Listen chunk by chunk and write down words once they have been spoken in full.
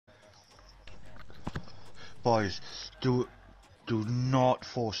Boys, do not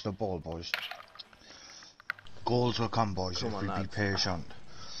force the ball, boys. Goals will come, boys, if we be patient.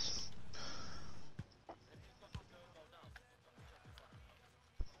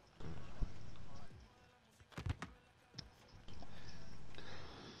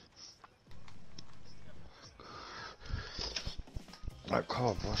 Like, come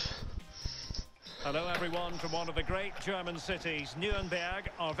on, boys. Hello everyone from one of the great German cities, Nuremberg.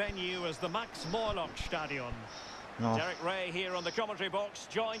 Our venue is the Max-Morlock-Stadion. No. Derek Ray here on the commentary box,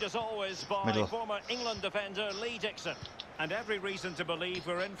 joined as always by former England defender Lee Dixon. And every reason to believe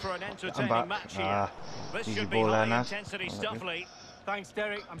we're in for an entertaining match here. This should be high-intensity stuff, Lee. Thanks,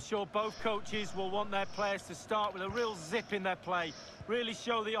 Derek. I'm sure both coaches will want their players to start with a real zip in their play. Really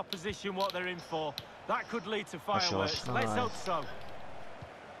show the opposition what they're in for. That could lead to fireworks. Let's hope so.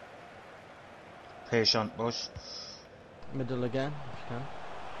 Patient, boys. Middle again, if you can.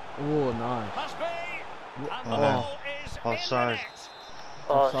 Oh, nice. Must be. And the ball is offside.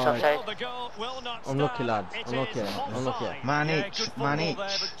 Oh, it's offside. Well, the goal will not stand. Unlucky, lads. Unlucky. Unlucky. Man each. Man each. There,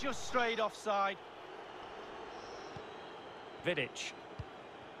 but just straight offside. Vidic.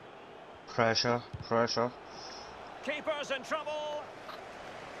 Pressure. Pressure. Keeper's in trouble.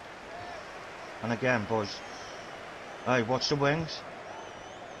 And again, boys. Hey, watch the wings.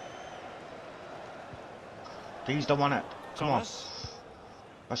 These don't want it. Come Thomas. on.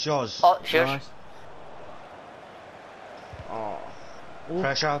 That's yours. Oh, sure. Nice. Oh. Ooh.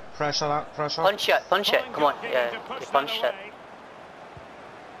 Pressure. Pressure that. Pressure. Punch it. Punch it. Come on. Yeah, you punched it.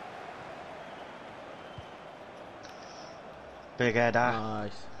 Big header.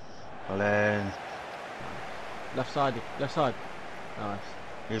 Nice. Well then. Left side. Left side. Nice.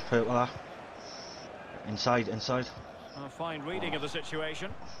 Here's Purple. Inside. Inside. A fine reading of the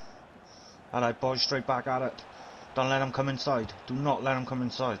situation. Alright, boys, straight back at it. Don't let him come inside. Do not let him come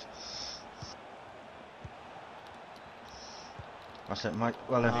inside. That's it, Mike.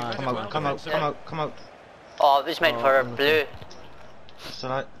 Well then, come out, come out, come out, come out. Oh, it was meant for blue. That's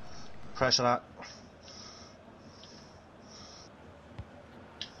alright. Pressure that.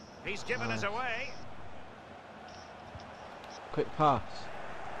 He's given us away. Quick pass.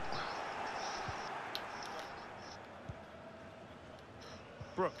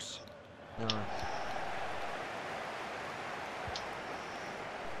 Brooks. Nice.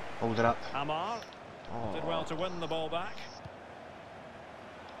 Hold it up. Amar. Did well to win the ball back.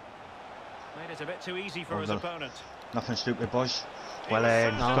 Made it a bit too easy for his opponent. Nothing stupid, boys. Well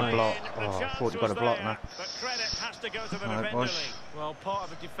then, good block. Oh, I thought you got a block now. But credit has to go to the Alright, defender. boys. Well, part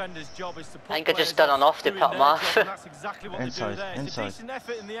of a defender's job is to put I think I just done on off to put him off. That's exactly what Inside, they do there. It's a inside. decent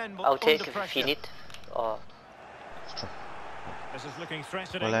effort in the end, but I'll take under it if pressure. you need. Oh. This is looking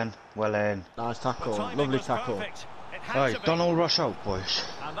threatening. Well then, well then. Nice tackle. The timing Lovely was tackle. perfect. It had to Alright, be. don't all rush out, boys.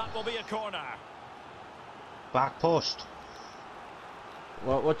 And that will be a corner. Back post.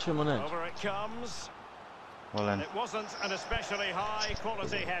 Watch him on it. Over it comes. Well then. It wasn't an especially high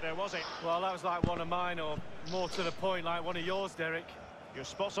quality header, was it? Well, that was like one of mine, or more to the point, like one of yours, Derek. You're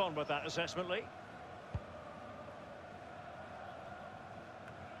spot on with that assessment, Lee.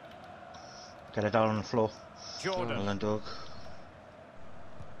 Get it down on the floor. Jordan. Well then, Doug.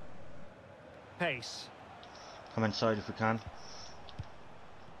 Pace. Come inside if we can.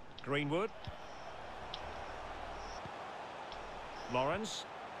 Greenwood. Lawrence.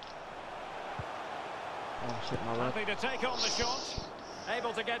 Oh shit, my bad. Happy to take on the shot.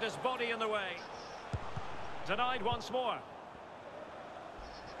 Able to get his body in the way. Denied once more.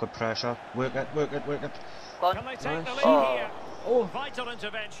 Good pressure. Work it, work it, work it. Go on. Can they take the Nice. lead here? Oh. Vital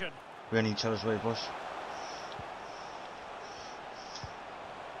intervention. We're in each other's way, boys.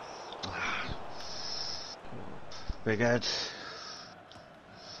 Big head.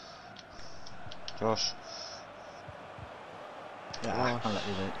 Josh. Yeah, I'll let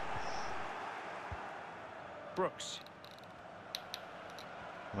you do it. Brooks.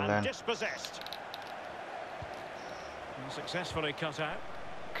 Well And then. dispossessed. And successfully cut out.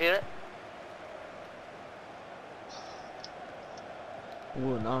 Clear it.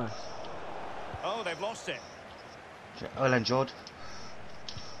 Oh, nice. Oh, they've lost it. Well then, Jord.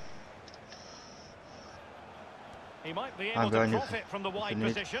 He might be I'm able to going profit from the wide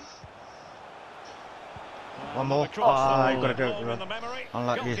need. position. One more. Across Ah, the you gotta do ball it. in the memory.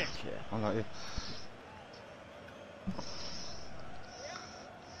 Unlike Goal you. kick. Unlike you.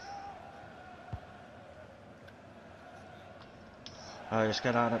 Alright, let's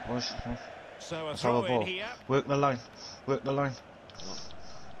get at it, boys. So a Let's have a throw ball. in here. Work the line. Work the line.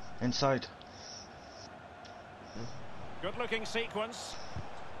 Inside. Good looking sequence.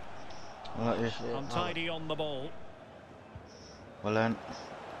 Unlike you. Untidy on the ball. Well then.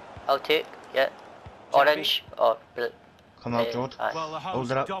 I'll take. Yeah. Orange or blue. Come out, George. Well, the Hold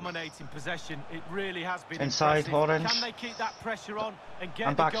host it up. dominating possession. It really has been Inside, impressive. Orange. Can they keep that pressure on and get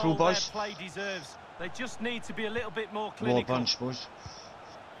And the back goal through, their boys. play deserves? They just need to be a little bit more Raw clinical. bunch, boys.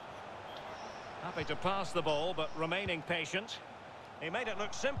 Happy to pass the ball, but remaining patient. He made it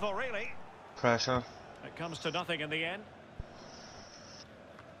look simple, really. Pressure. It comes to nothing in the end.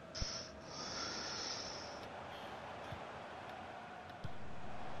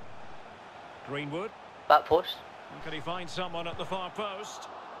 Greenwood. Back post. Can he find someone at the far post?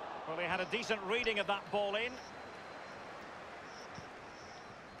 Well, he had a decent reading of that ball in.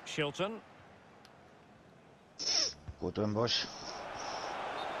 Shilton. Good done, boys.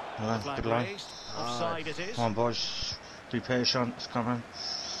 Good Flag line. raised. Offside it is. Come on, boys. Be patient. It's coming.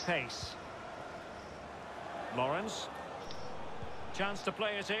 Pace. Lawrence. Chance to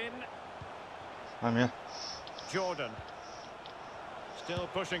play it in. I'm here. Jordan. Still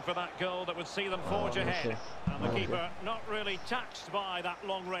pushing for that goal that would see them forge ahead. okay. And the Okay. keeper not really taxed by that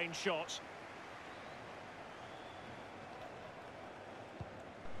long-range shot.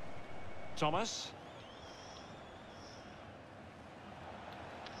 Thomas.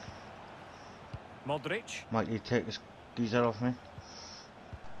 Modric. Might you take this geezer off me?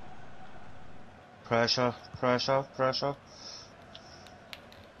 Pressure, pressure, pressure.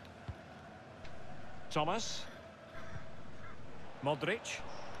 Thomas. Modric.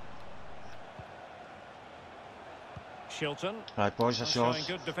 Shilton. Right, boys, that's Showing yours.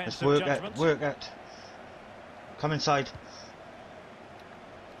 good Let's defensive work judgment. it, work it. Come inside.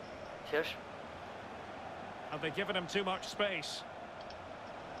 Cheers. Have they given him too much space?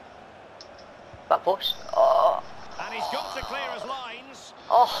 Back post. Oh. And he's got to clear his lines.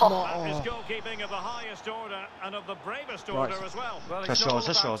 Oh. That is goalkeeping of the highest order and of the bravest Right. order as well. Well, That's it's not all yours,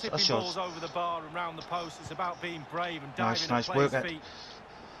 that's about yours, tipping that's yours. balls over the bar and round the post. It's about being brave and Nice, diving nice, at players' work it. feet.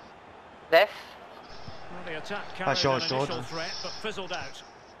 Ref. Well, the attack That's carried yours, an initial Jordan. threat, but fizzled out.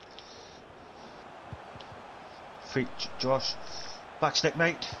 Feet, Josh. Back stick,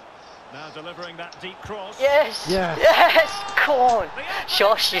 mate. Now delivering that deep cross. Yes. Yeah. Yes. Come on.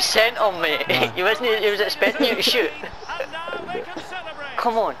 Josh, you sent on me. Yeah. He was expecting you to shoot. And now they can celebrate.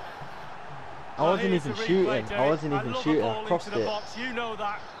 Come on. I wasn't Here's even the replay, shooting. I Derek. wasn't even love a shooting. ball I crossed into the it. box. You know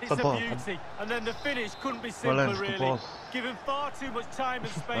that. It's Good a ball. beauty. And then the finish couldn't be Well simpler, in, good really. ball. Given far too much time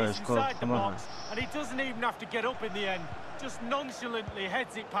and space it's good. inside the Come on. box, and he doesn't even have to get up in the end. Just nonchalantly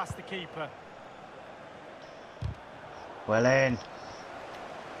heads it past the keeper. Well in.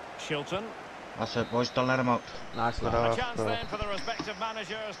 Shilton. That's it, boys. Don't let him out. Nice Good lad. A off, chance good then off. for the respective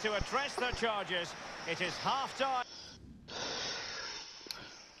managers to address their charges. It is half-time.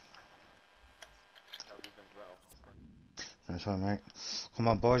 That's right, mate. Come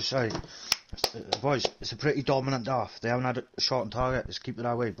on, boys. Hey, boys, it's a pretty dominant half. They haven't had a shot on target. Let's keep it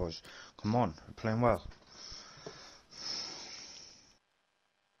that way, boys. Come on, we're playing well.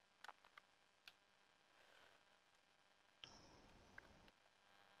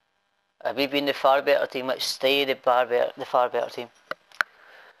 Have we been the far better team? Let's stay the far better team.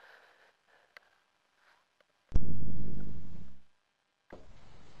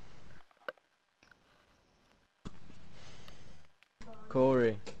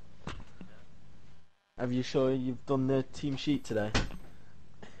 Corey, have you sure you've done the team sheet today?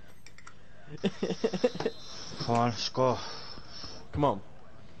 Come on, score. Come on.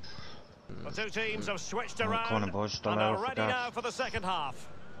 The two teams have switched Oh, around come on, boys. Don't and let are off the ready gas. now for the second half.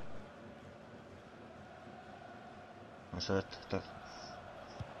 That's it.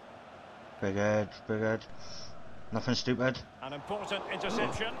 Big head, big head. Nothing stupid. An important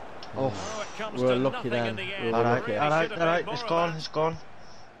interception. Oh, Oh, it comes we're to lucky nothing then. in the We end. were Alright, lucky. Really alright, should have alright. made It's more gone, of it's gone.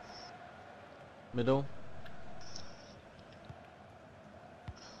 middle.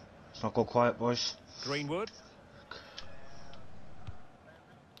 Let's not go quiet, boys. that. Greenwood.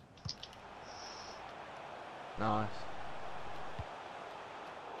 Nice.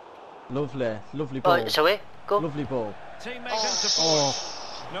 Lovely, lovely Oh, ball. it's away. Go. Lovely ball. Teammate and support. Oh,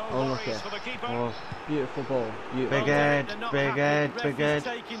 No Oh, worries lucky. for the keeper. Oh, beautiful ball. Beautiful. Big head, They're not big happy. head, The big referee's head.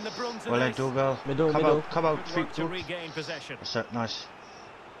 taking the brunt of Well, this. do go. Middle, Come middle. out, come out. Good Feet work to through. regain possession. That's it, nice.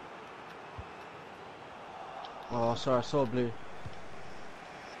 Oh, sorry, I saw blue.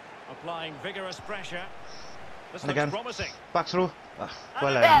 Applying vigorous pressure. This And looks again. promising. Back through.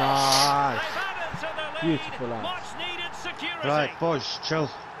 Well in. Nice. They've added to the lead. Beautiful, lads. Much needed security. Right, boys, chill.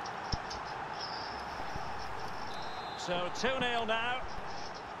 So 2-0 now.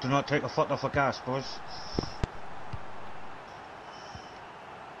 Do not take a foot off the gas, boys.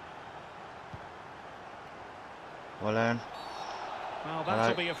 Well in. Well,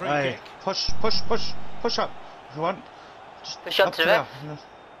 that'll be a free Hey, kick. push up if you want. Just Push up to the there. left.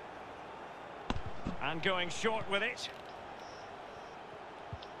 And going short with it.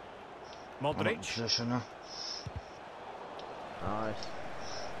 Modric. Position now. Nice.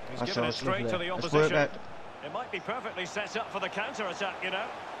 He's given it straight to the Let's opposition. work It might be perfectly set up for the counter-attack, you know.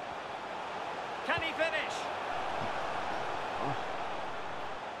 Can he finish?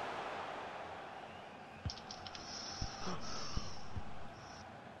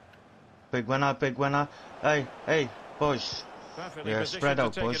 Big winner, big winner. Hey, hey, boys. Perfectly Yeah, spread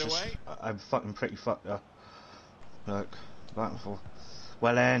out, to take boys. it away. I'm fucking pretty fucked up. Look, back and forth.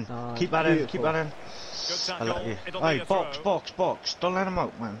 Well in. Nice. Keep that in, Beautiful. keep that in. Good I tackle. let you. It'll Hey, be a box, throw. box, box. Don't let him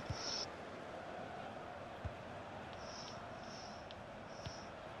out, man.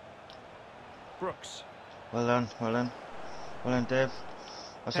 Brooks. Well done, well done. Well done, Dave.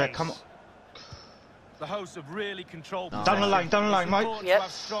 I said, come on. The hosts have really controlled Nice. Down the line, It's mate. important Yep. to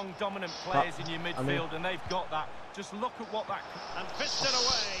have strong, dominant players in your midfield, and they've got that. Just look at what that... And fisted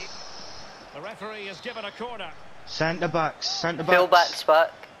away. The referee has given a corner. Centre backs, centre backs. Full backs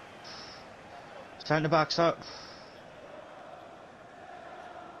back. Centre backs up.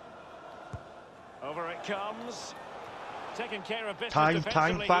 Over it comes. Taking care of business Time,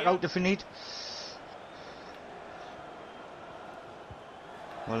 defensively back here. out if you need.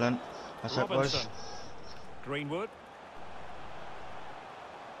 Well done. That's it, boys. Robinson. Greenwood.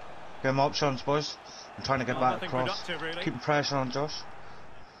 Give him options, boys. I'm trying to get back Nothing across. productive, really. Keep the pressure on Josh.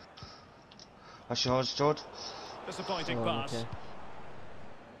 That's yours, George. Disappointing Oh, pass. okay.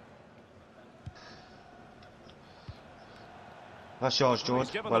 That's yours, He's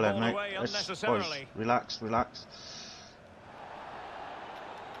George. given Well the then, ball mate. away Boys, unnecessarily. relax, relax.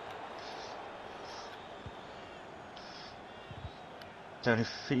 Down your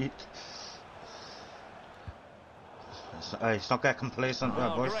feet. Hey, it's not get complacent,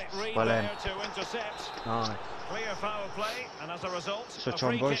 Oh, boys. great read Well there then. to intercept. Nice. Clear foul play, and as a result, Switch a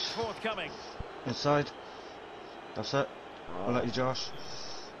on, free boys. kick forthcoming. Inside. That's it. I'll let you, Josh.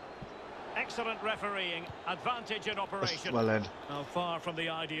 Excellent refereeing, advantage in operation. Well then. Now, far from the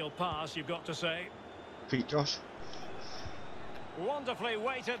ideal pass, you've got to say. Feet, Josh. Wonderfully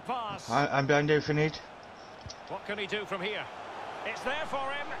weighted pass. I'm behind you if you need. What can he do from here? It's there for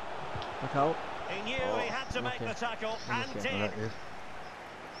him. Look out. He knew he had to make okay. the tackle, and Okay. I'll did. let you.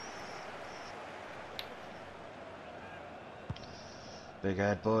 Big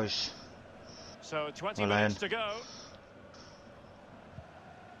head, boys. So 20 Well minutes then. to go.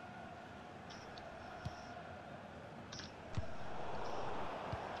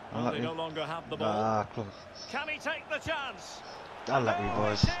 I'll Well, let they you. no longer have the ball. Ah, close. Can he take the chance? I'll let you,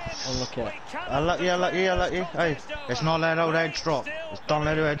 boys. Unlucky. I'll let you, I'll let you, I'll let you. Hey, it's not let out edge drop. It's don't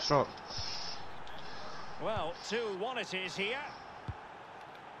let out edge drop. Well, 2-1 it is here.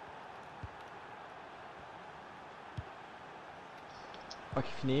 Back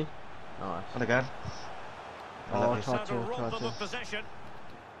if you need. Nice. And again. I'll Oh, let you. try Had to rob them to. of possession.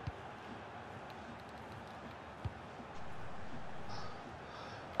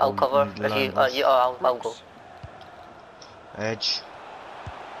 I'll cover. need the If you, line, boys. I'll go. Brooks. Edge.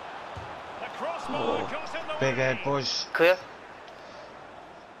 The crossbar caught in the Big way. head, boys. Clear.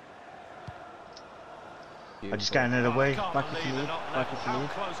 I'm just getting it away. Can't Back if believe you they're need, not back level. if you How need.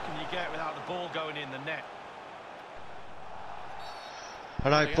 close can you get without the ball going in the net?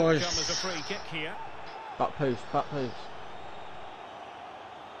 Alright, The outcome is boys. a free kick here. Back post, back post.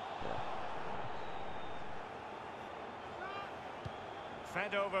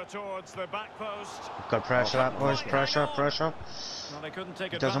 Fed over towards the back post. Got pressure that, boys. Pressure, pressure. Well, they couldn't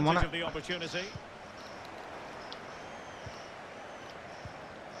take He doesn't want advantage it. of the opportunity.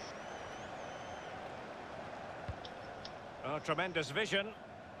 Oh, tremendous vision.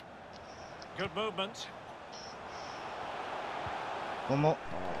 Good movement. One more.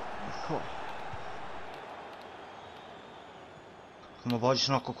 Cool. Come on, boys. Just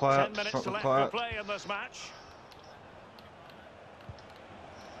not go 10 quiet. minutes Just not left go for quiet. play in this match.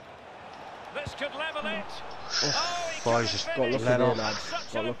 This could level it. Oh, he Boys, couldn't just Got finish. lucky let there, off. lads.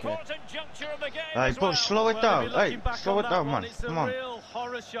 Such Got an lucky. important juncture of the game Hey, as boys, well. slow it Well, down. they'll be looking Hey, back slow on it that down, one. man. It's Come a on. real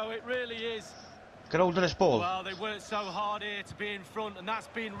horror show, it really is. Get hold of this ball. Well, they worked so hard here to be in front, and that's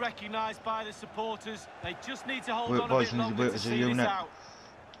been recognised by the supporters. They just need to hold Work, on boys, a bit we need to longer work to as a see this unit. out.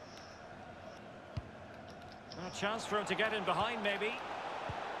 A chance for him to get in behind, maybe.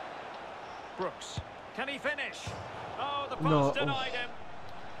 Brooks. Can he finish? Oh, the post No. denied him.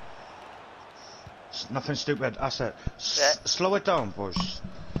 Nothing stupid. That's it. Yeah. Slow it down, boys.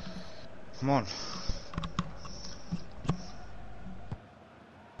 Come on.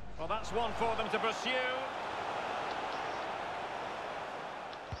 Well, that's one for them to pursue.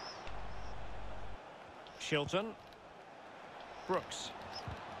 Shilton. Brooks.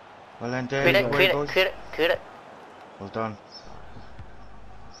 Well then, Dave, Clear it. Well done.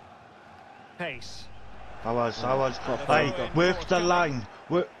 Pace. I was. Hey, Work the line.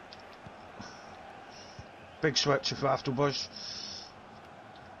 Work. Big switch if you have to, boys.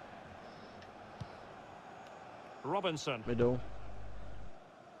 Robinson. Middle.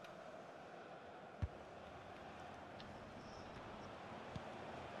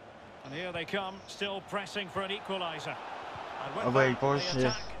 And here they come, still pressing for an equaliser. Away, boys.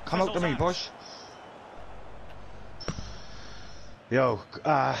 Yeah. Come out to me, boys. Yo,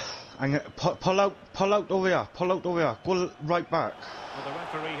 I'm gonna pull out over here. Go right back. Well, the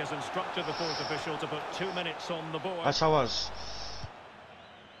referee has instructed the fourth official to put 2 minutes on the board. That's how I was.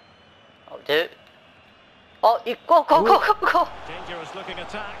 I'll do it. Oh, you go. Dangerous looking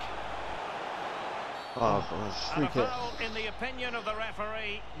attack. Oh, boys. And a foul in the opinion of the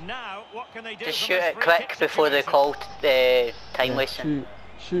referee. Now, what can they do? Just from shoot this it free quick kick before they situation? call time wasting.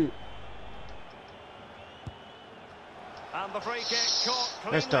 Shoot. And the free kick caught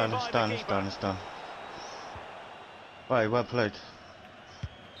cleanly It's done. by the keeper. Right, well played.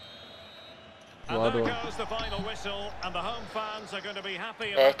 And Well there done. goes the final whistle, and the home fans are going to be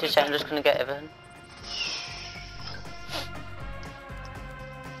happy Yeah, about 2 this. seconds, just gonna get everything.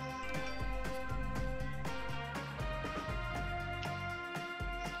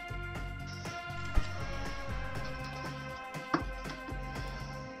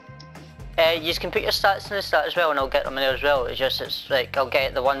 You can put your stats in the stat as well, and I'll get them in there as well. It's like I'll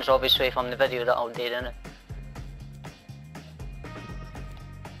get the ones obviously from the video that I'll do in it.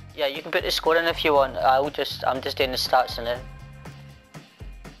 Yeah, you can put the score in if you want. I'm just doing the stats in it.